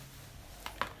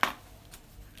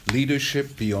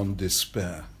Leadership beyond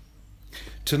despair.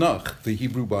 Tanakh, the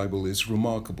Hebrew Bible, is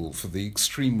remarkable for the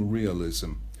extreme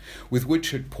realism with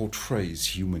which it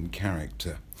portrays human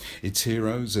character. Its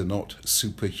heroes are not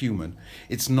superhuman.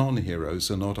 Its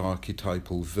non-heroes are not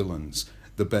archetypal villains.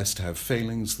 The best have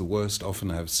failings, the worst often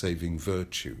have saving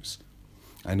virtues.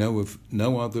 I know of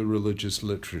no other religious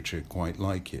literature quite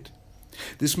like it.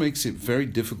 This makes it very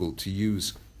difficult to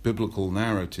use biblical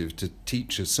narrative to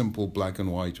teach a simple black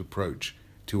and white approach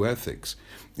to ethics,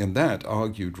 and that,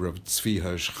 argued Rabbi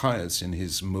Sacks in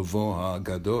his Mavoha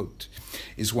Gadot,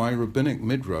 is why rabbinic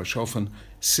midrash often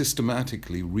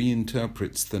systematically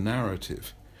reinterprets the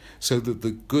narrative, so that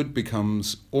the good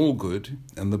becomes all good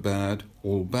and the bad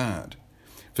all bad.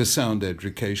 For sound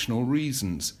educational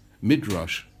reasons,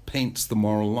 midrash paints the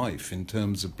moral life in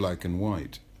terms of black and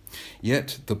white.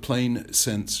 Yet the plain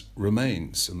sense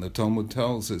remains, and the Talmud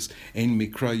tells us, Ein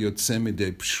mikra yotze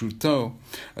midei pshuto,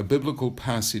 a biblical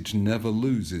passage never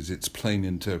loses its plain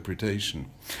interpretation,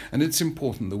 and it's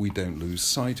important that we don't lose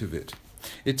sight of it.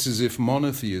 It's as if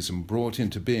monotheism brought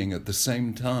into being at the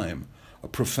same time a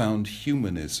profound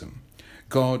humanism.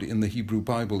 God in the Hebrew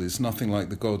Bible is nothing like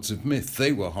the gods of myth.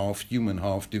 They were half human,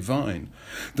 half divine.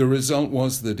 The result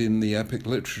was that in the epic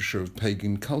literature of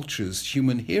pagan cultures,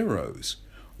 human heroes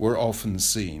were often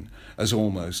seen as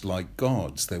almost like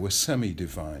gods. They were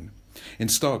semi-divine. In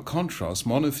stark contrast,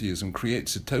 monotheism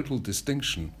creates a total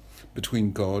distinction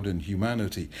between God and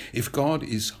humanity. If God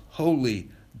is wholly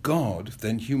God,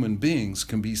 then human beings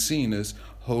can be seen as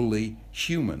wholly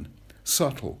human,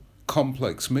 subtle,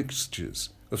 complex mixtures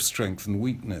of strength and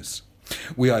weakness.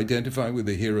 We identify with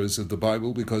the heroes of the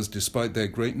Bible because despite their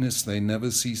greatness, they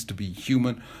never cease to be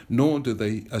human, nor do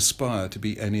they aspire to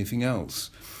be anything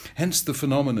else. Hence the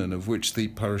phenomenon of which the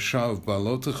parsha of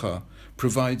Behaalotcha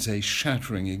provides a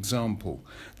shattering example,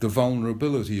 the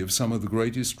vulnerability of some of the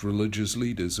greatest religious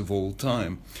leaders of all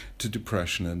time to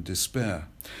depression and despair.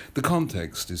 The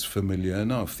context is familiar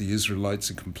enough. The Israelites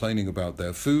are complaining about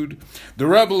their food. The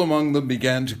rebel among them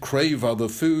began to crave other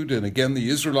food, and again the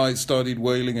Israelites started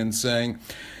wailing and saying,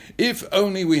 "If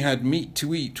only we had meat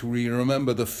to eat. We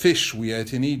remember the fish we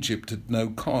ate in Egypt at no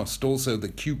cost, also the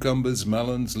cucumbers,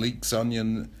 melons, leeks,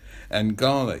 onion, and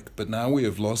garlic. But now we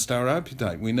have lost our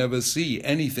appetite. We never see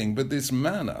anything but this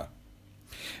manna."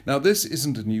 Now this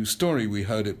isn't a new story. We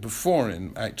heard it before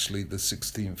in actually the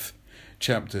 16th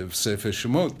chapter of Sefer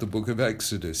Shemot, the book of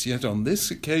Exodus. Yet on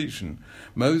this occasion,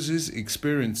 Moses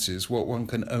experiences what one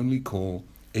can only call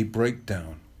a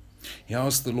breakdown. He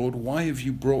asked the Lord, "Why have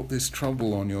you brought this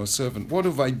trouble on your servant? What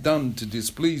have I done to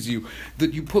displease you,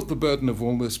 that you put the burden of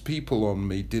all this people on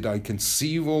me? Did I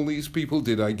conceive all these people?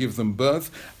 Did I give them birth?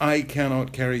 I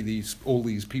cannot carry all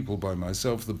these people by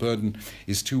myself. The burden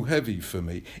is too heavy for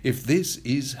me. If this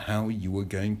is how you are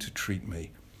going to treat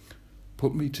me,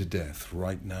 put me to death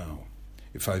right now,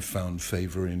 if I've found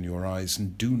favor in your eyes,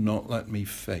 and do not let me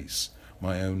face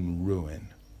my own ruin."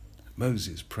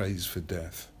 Moses prays for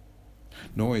death.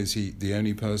 Nor is he the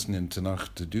only person in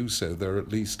Tanakh to do so. There are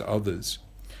at least others,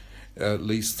 at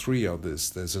least three others.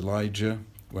 There's Elijah,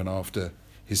 when after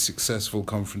his successful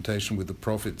confrontation with the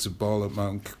prophets of Baal at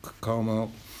Mount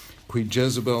Carmel, Queen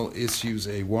Jezebel issues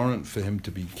a warrant for him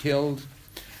to be killed.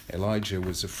 Elijah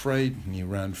was afraid, and he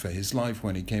ran for his life.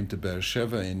 When he came to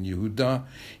Beersheba in Yehudah,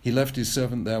 he left his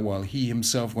servant there while he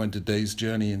himself went a day's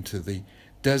journey into the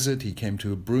desert. He came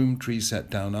to a broom tree,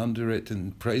 sat down under it,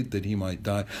 and prayed that he might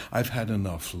die. "I've had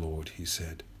enough, Lord," he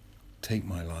said. "Take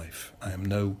my life. I am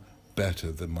no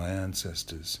better than my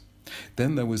ancestors."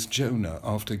 Then there was Jonah,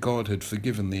 after God had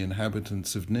forgiven the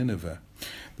inhabitants of Nineveh.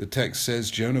 The text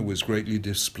says Jonah was greatly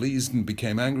displeased and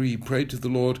became angry. He prayed to the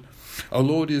Lord, "Oh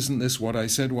Lord, isn't this what I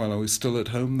said while I was still at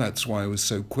home? That's why I was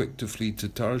so quick to flee to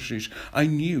Tarshish. I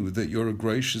knew that you're a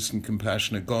gracious and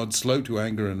compassionate God, slow to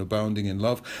anger and abounding in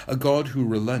love, a God who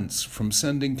relents from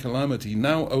sending calamity.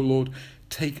 Now, O Lord,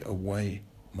 take away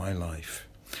my life,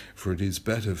 for it is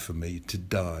better for me to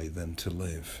die than to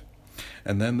live."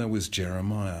 And then there was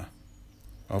Jeremiah.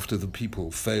 After the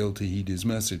people failed to heed his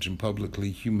message and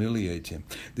publicly humiliate him,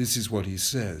 this is what he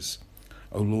says: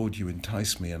 "O Lord, you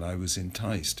enticed me, and I was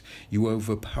enticed. You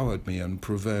overpowered me and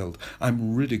prevailed.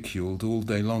 I'm ridiculed all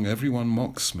day long. Everyone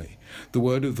mocks me. The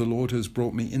word of the Lord has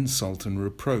brought me insult and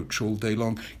reproach all day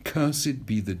long. Cursed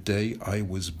be the day I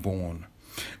was born.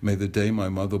 May the day my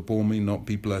mother bore me not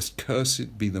be blessed.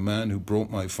 Cursed be the man who brought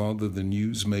my father the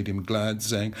news, made him glad,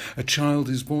 saying, 'A child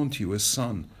is born to you, a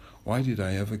son.' Why did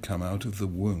I ever come out of the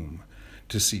womb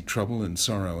to see trouble and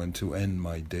sorrow and to end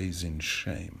my days in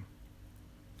shame?"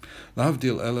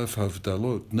 L'havdil elef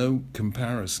havdalot, no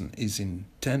comparison is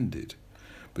intended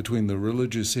between the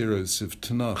religious heroes of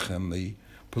Tanakh and the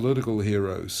political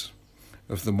heroes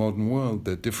of the modern world.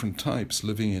 They're different types,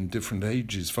 living in different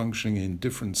ages, functioning in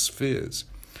different spheres.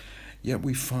 Yet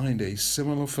we find a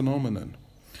similar phenomenon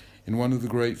in one of the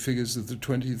great figures of the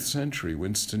 20th century,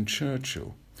 Winston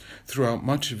Churchill. Throughout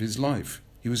much of his life,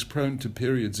 he was prone to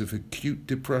periods of acute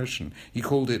depression. He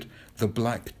called it the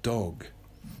black dog.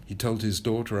 He told his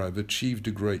daughter, "I've achieved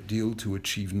a great deal to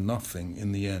achieve nothing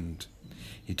in the end."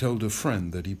 He told a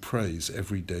friend that he prays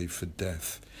every day for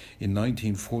death. In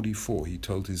 1944, he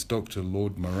told his doctor,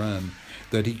 Lord Moran,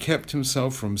 that he kept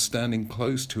himself from standing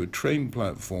close to a train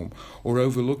platform or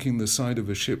overlooking the side of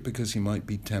a ship because he might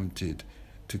be tempted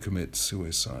to commit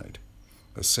suicide.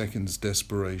 A second's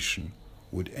desperation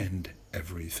would end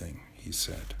everything, he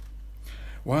said.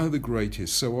 Why are the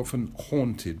greatest so often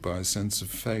haunted by a sense of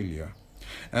failure?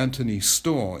 Anthony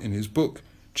Storr, in his book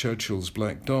Churchill's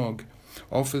Black Dog,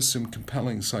 offers some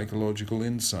compelling psychological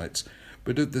insights,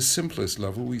 but at the simplest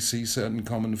level we see certain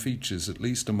common features, at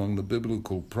least among the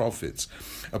biblical prophets: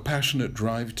 a passionate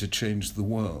drive to change the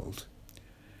world,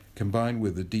 combined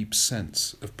with a deep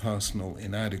sense of personal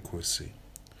inadequacy.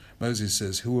 Moses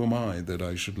says, "Who am I that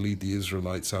I should lead the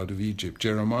Israelites out of Egypt?"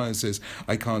 Jeremiah says,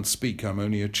 "I can't speak, I'm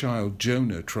only a child."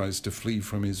 Jonah tries to flee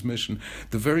from his mission.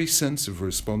 The very sense of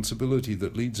responsibility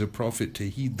that leads a prophet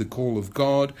to heed the call of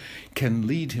God can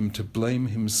lead him to blame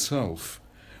himself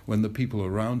when the people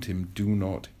around him do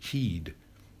not heed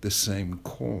the same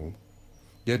call.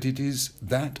 Yet it is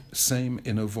that same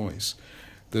inner voice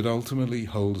that ultimately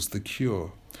holds the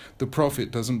cure. The prophet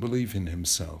doesn't believe in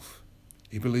himself.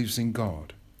 He believes in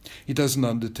God. He doesn't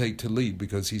undertake to lead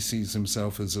because he sees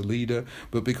himself as a leader,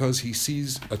 but because he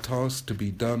sees a task to be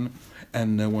done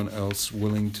and no one else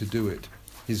willing to do it.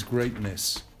 His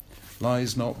greatness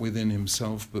lies not within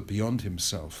himself but beyond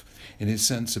himself, in his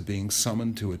sense of being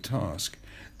summoned to a task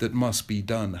that must be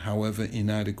done, however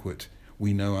inadequate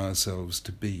we know ourselves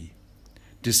to be.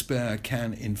 Despair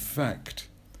can, in fact,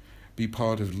 be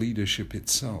part of leadership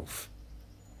itself.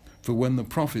 For when the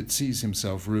prophet sees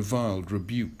himself reviled,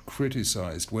 rebuked,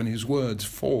 criticized, when his words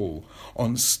fall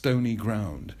on stony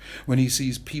ground, when he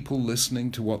sees people listening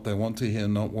to what they want to hear,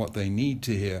 not what they need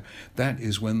to hear, that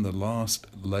is when the last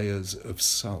layers of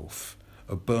self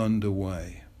are burned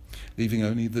away, leaving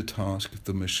only the task,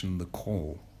 the mission, the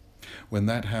call. When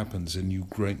that happens, a new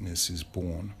greatness is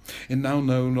born. It now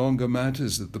no longer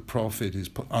matters that the prophet is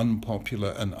unpopular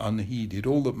and unheeded.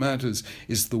 All that matters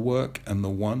is the work and the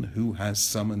one who has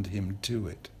summoned him to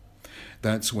it.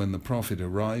 That's when the prophet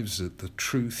arrives at the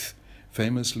truth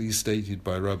famously stated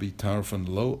by Rabbi Tarfon,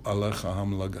 "Lo alecha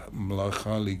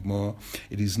hamlacha ligmor."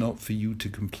 It is not for you to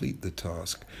complete the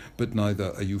task, but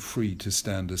neither are you free to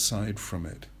stand aside from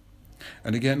it.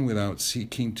 And again, without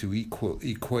seeking to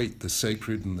equate the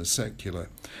sacred and the secular,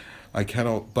 I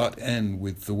cannot but end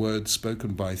with the words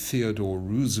spoken by Theodore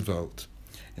Roosevelt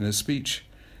in a speech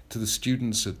to the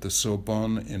students at the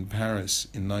Sorbonne in Paris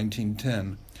in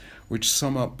 1910, which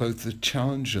sum up both the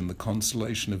challenge and the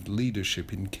consolation of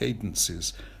leadership in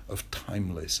cadences of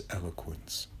timeless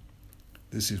eloquence.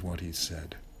 This is what he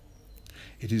said: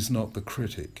 "It is not the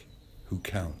critic who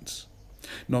counts,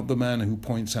 not the man who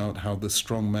points out how the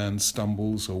strong man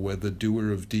stumbles or where the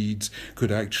doer of deeds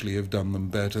could actually have done them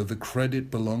better. The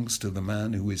credit belongs to the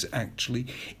man who is actually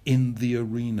in the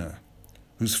arena,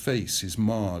 whose face is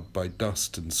marred by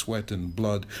dust and sweat and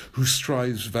blood, who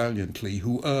strives valiantly,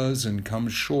 who errs and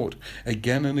comes short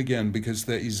again and again because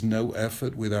there is no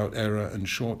effort without error and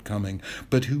shortcoming,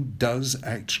 but who does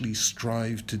actually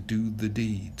strive to do the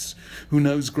deeds, who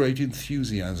knows great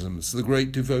enthusiasms, the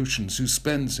great devotions, who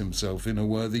spends himself in a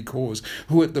worthy cause,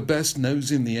 who at the best knows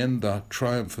in the end the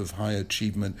triumph of high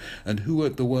achievement, and who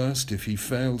at the worst, if he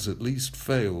fails, at least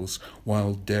fails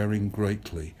while daring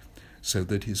greatly, so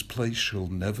that his place shall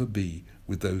never be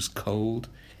with those cold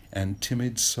and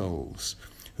timid souls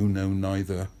who know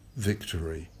neither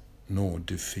victory nor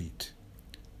defeat."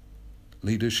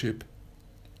 Leadership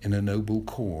in a noble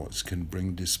cause can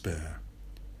bring despair,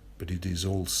 but it is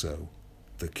also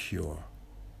the cure.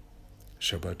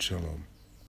 Shabbat Shalom.